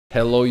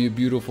Hello you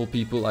beautiful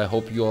people, I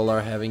hope you all are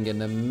having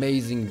an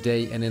amazing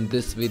day, and in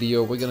this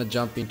video we're gonna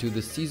jump into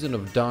the Season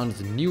of Dawn's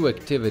new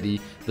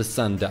activity, the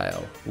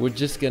sundial. We're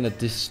just gonna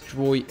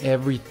destroy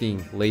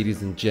everything,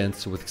 ladies and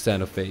gents, with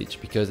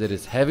Xenophage because it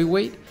is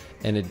heavyweight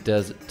and it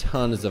does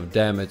tons of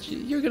damage.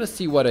 You're gonna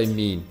see what I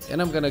mean,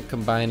 and I'm gonna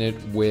combine it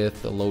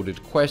with a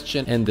loaded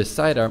question and the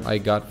sidearm I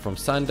got from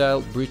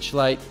Sundial, Breach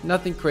Light.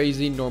 Nothing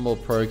crazy, normal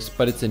perks,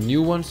 but it's a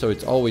new one, so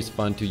it's always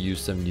fun to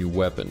use some new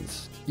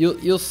weapons.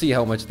 You'll see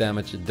how much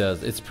damage it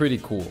does. It's pretty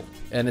cool,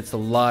 and it's a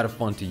lot of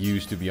fun to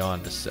use, to be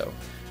honest. So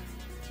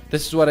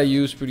this is what I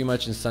use pretty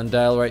much in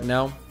Sundial right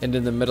now, and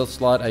in the middle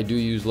slot I do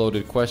use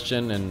loaded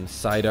question and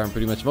sidearm.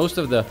 Pretty much most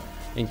of the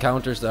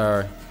encounters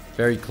are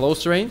very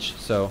close range,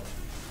 so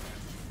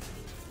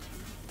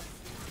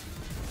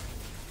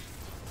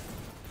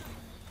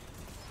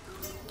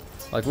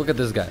like look at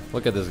this guy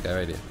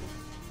right here.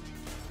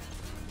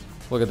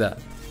 Look at that.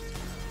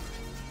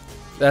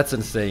 That's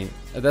insane.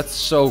 That's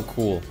so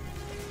cool.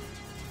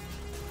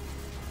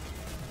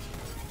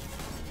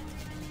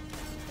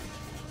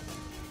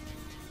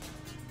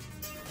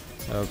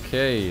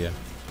 Okay,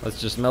 let's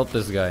just melt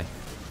this guy.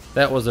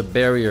 That was a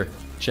barrier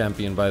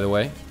champion, by the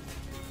way.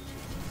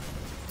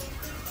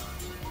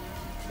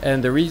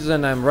 And the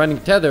reason I'm running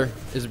tether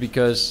is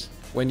because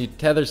when you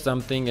tether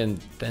something and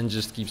then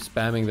just keep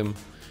spamming them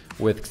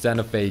with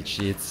Xenophage,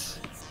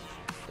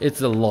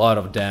 it's a lot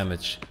of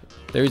damage.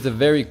 There is a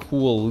very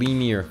cool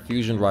linear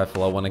fusion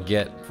rifle I want to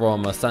get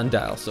from a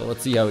sundial, so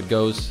let's see how it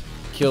goes.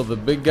 Kill the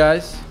big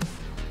guys.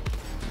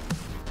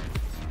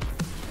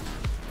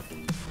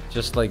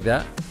 Just like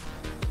that.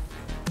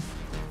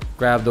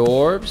 Grab the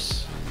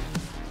orbs.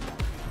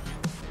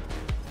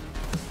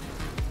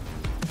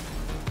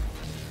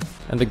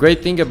 And the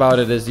great thing about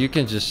it is you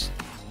can just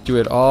do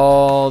it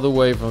all the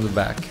way from the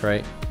back,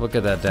 right? Look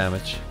at that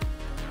damage.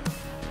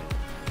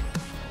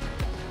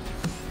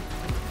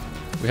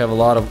 We have a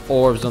lot of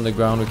orbs on the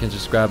ground. We can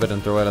just grab it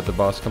and throw it at the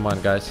boss. Come on,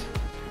 guys.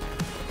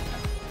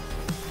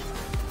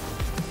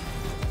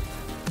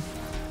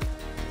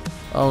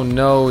 Oh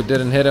no, it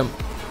didn't hit him.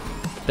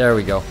 There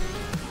we go.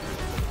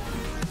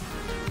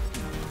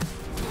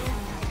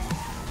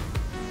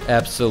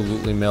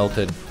 Absolutely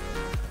melted.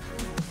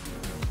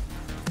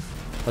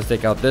 Let's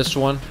take out this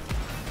one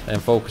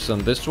and focus on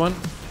this one.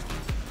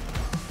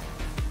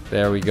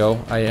 There we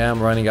go. I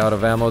am running out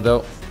of ammo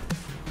though.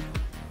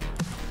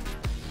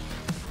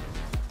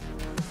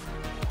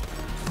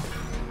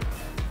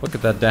 Look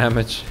at that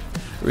damage.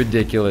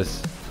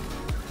 Ridiculous.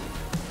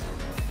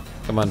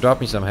 Come on,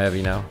 drop me some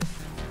heavy now.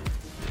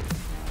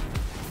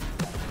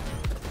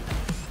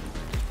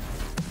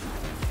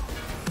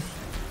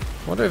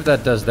 Wonder if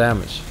that does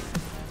damage.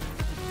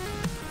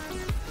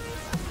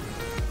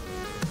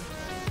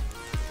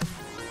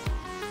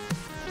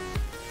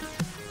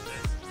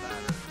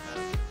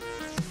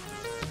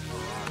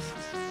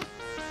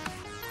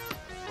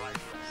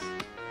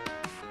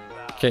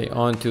 Okay,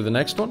 on to the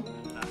next one.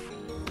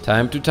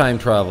 Time to time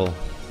travel.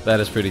 That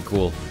is pretty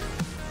cool.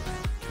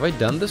 Have I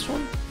done this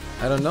one?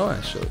 I don't know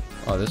actually.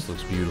 Oh, this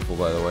looks beautiful,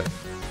 by the way.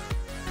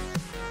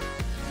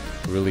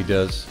 It really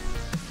does.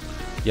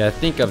 Yeah, I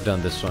think I've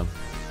done this one.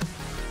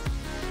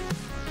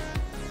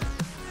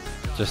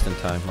 Just in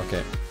time,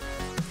 okay.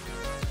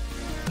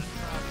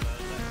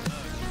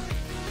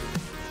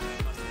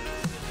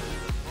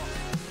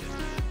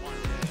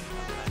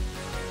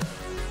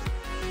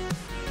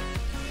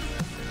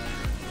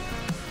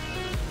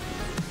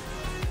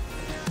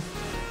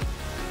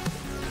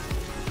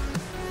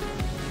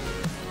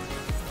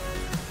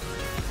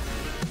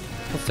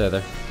 Let's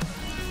tether.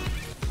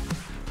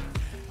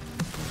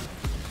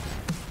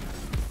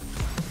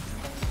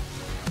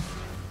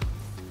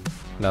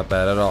 Not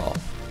bad at all.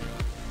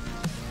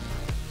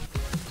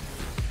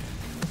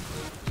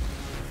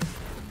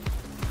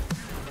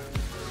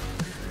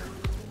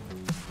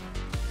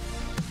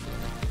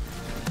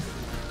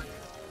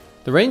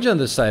 The range on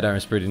this sidearm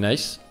is pretty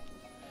nice.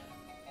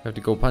 I have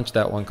to go punch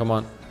that one, come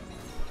on.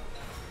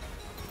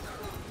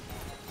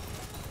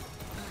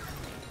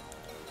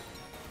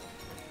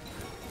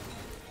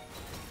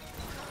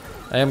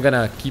 I am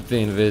gonna keep the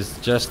invis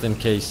just in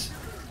case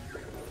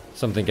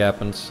something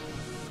happens.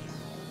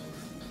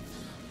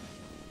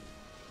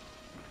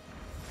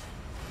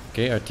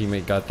 Okay, our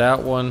teammate got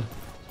that one.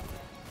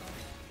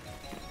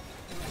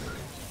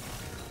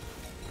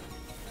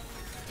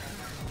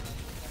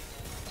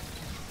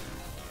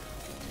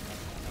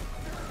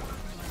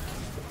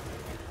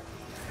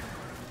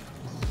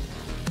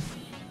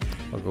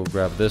 I'll go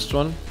grab this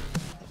one.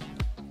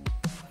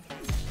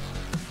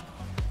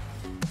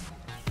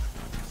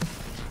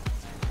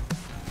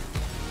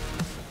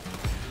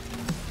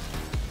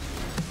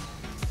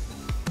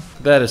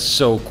 That is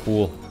so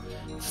cool.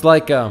 It's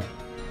like a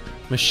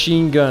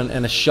machine gun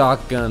and a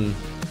shotgun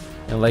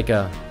and like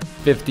a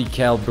 50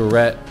 cal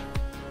Beretta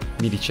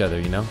meet each other,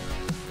 you know?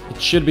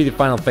 It should be the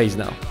final phase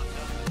now.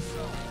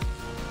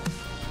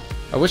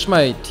 I wish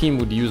my team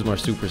would use more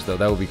supers though,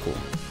 that would be cool.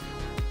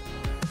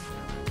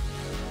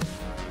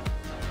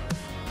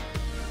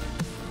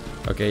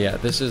 Okay, yeah,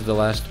 this is the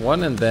last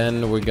one, and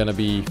then we're gonna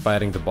be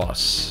fighting the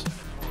boss.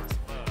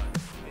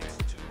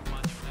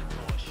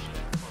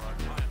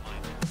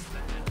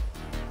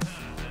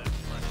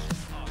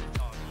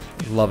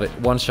 Love it.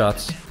 One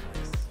shots.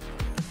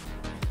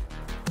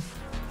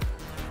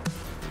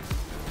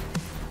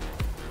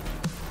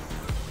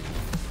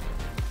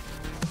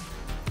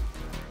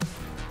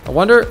 I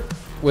wonder,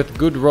 with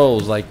good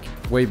rolls, like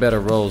way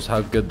better rolls,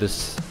 how good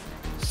this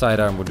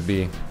sidearm would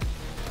be.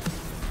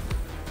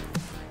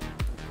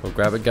 Go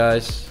grab it,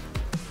 guys.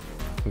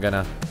 I'm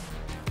gonna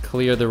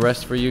clear the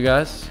rest for you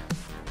guys.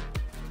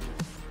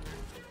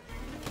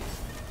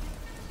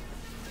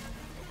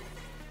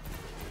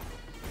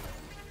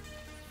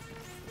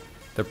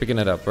 They're picking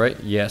it up, right?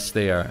 Yes,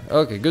 they are.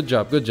 Okay, good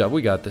job, good job.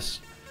 We got this.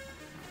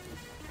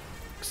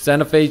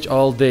 Xenophage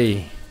all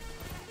day.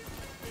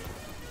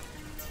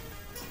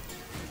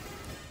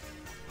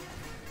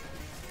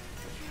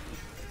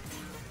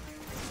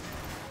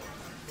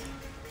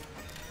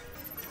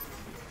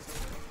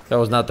 That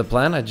was not the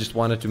plan. I just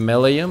wanted to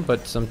melee him,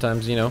 but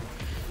sometimes, you know,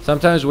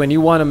 sometimes when you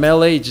want to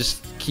melee, it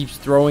just keeps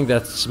throwing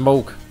that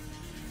smoke.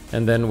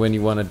 And then when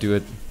you want to do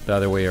it the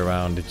other way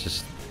around, it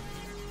just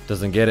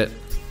doesn't get it.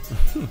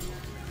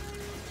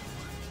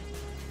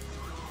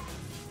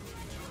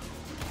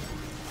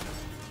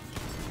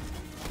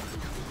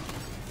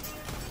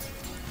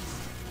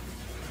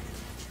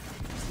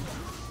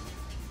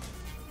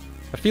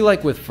 I feel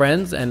like with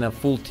friends and a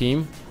full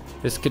team,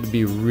 this could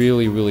be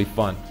really, really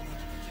fun.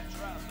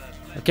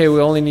 Okay,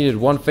 we only needed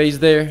one phase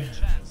there.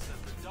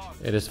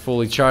 It is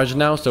fully charged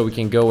now, so we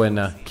can go and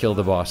kill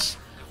the boss.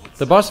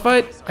 The boss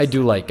fight, I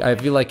do like. I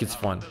feel like it's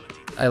fun.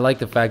 I like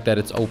the fact that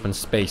it's open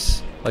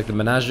space. Like the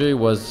menagerie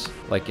was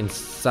like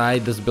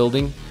inside this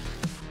building,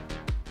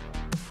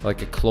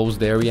 like a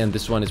closed area, and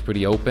this one is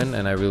pretty open,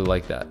 and I really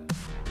like that.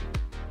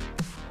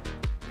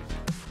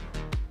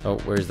 Oh,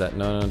 where is that?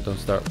 No, no, don't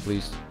start,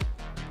 please.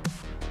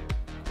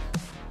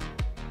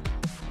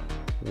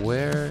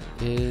 Where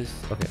is...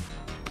 okay.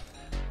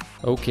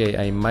 Okay,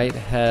 I might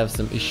have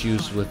some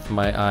issues with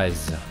my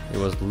eyes. It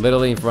was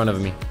literally in front of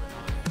me.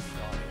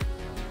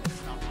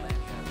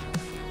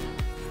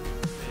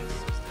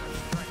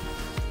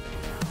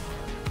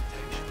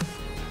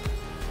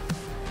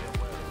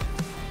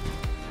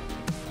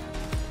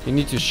 You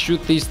need to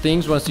shoot these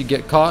things once you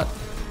get caught.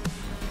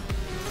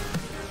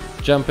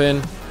 Jump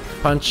in,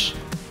 punch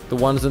the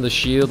ones in the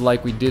shield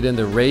like we did in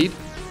the raid.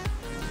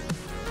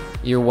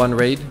 Year 1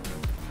 raid.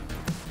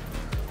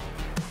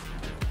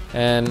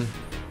 And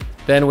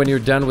then when you're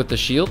done with the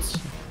shields,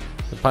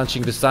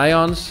 punching the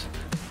scions,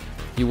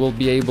 you will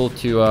be able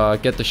to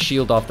get the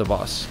shield off the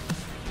boss.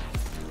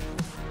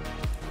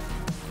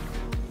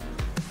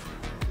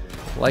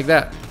 Like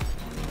that.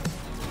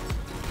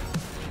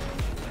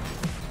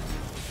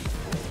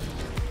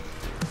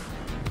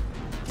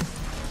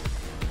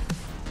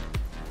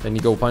 Then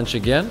you go punch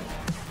again.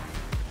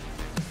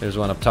 There's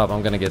one up top.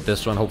 I'm gonna get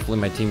this one. Hopefully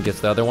my team gets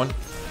the other one.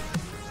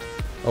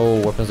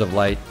 Oh, weapons of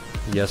light.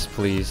 Yes,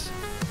 please.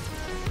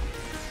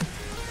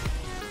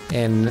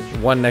 And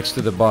one next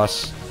to the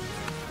boss.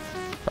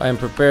 I am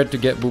prepared to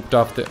get booped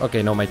off the...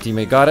 okay, no, my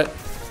teammate got it.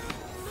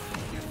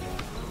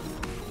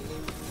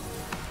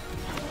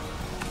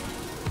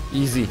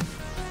 Easy.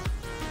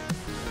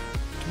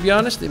 To be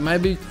honest, it might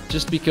be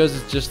just because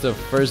it's just the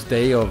first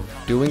day of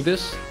doing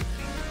this.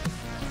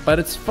 But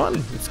it's fun.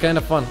 It's kind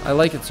of fun. I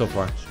like it so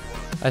far.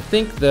 I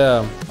think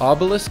the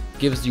obelisk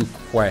gives you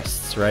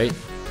quests, right?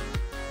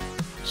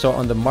 So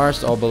on the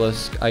Mars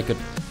obelisk, I could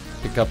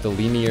pick up the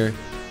linear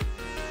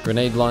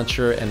grenade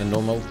launcher and a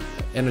normal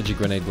energy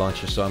grenade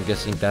launcher, so I'm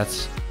guessing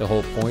that's the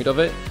whole point of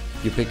it.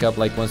 You pick up,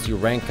 like, once you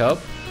rank up,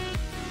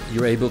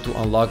 you're able to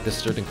unlock the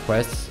certain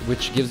quests,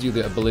 which gives you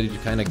the ability to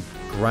kind of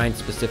grind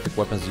specific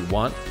weapons you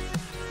want.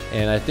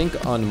 And I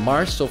think on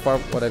Mars so far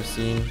what I've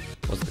seen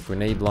was the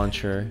grenade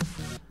launcher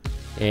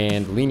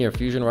and linear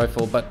fusion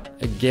rifle, but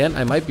again,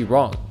 I might be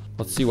wrong.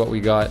 Let's see what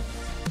we got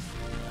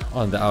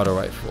on the auto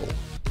rifle.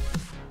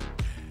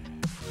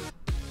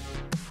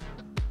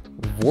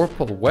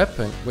 Vorpal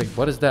weapon? Wait,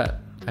 what is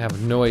that? I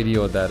have no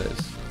idea what that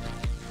is.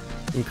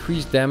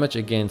 Increased damage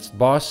against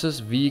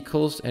bosses,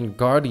 vehicles, and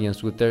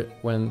guardians with their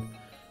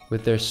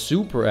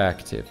super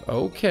active.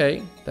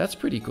 Okay, that's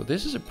pretty cool.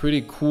 This is a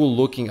pretty cool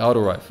looking auto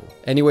rifle.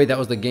 Anyway, that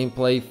was the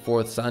gameplay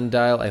for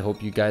Sundial. I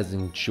hope you guys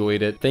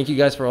enjoyed it. Thank you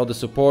guys for all the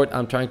support.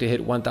 I'm trying to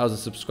hit 1,000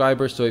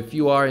 subscribers, so if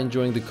you are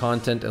enjoying the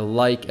content, a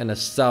like and a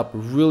sub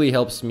really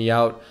helps me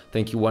out.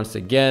 Thank you once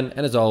again,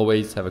 and as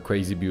always, have a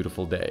crazy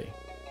beautiful day.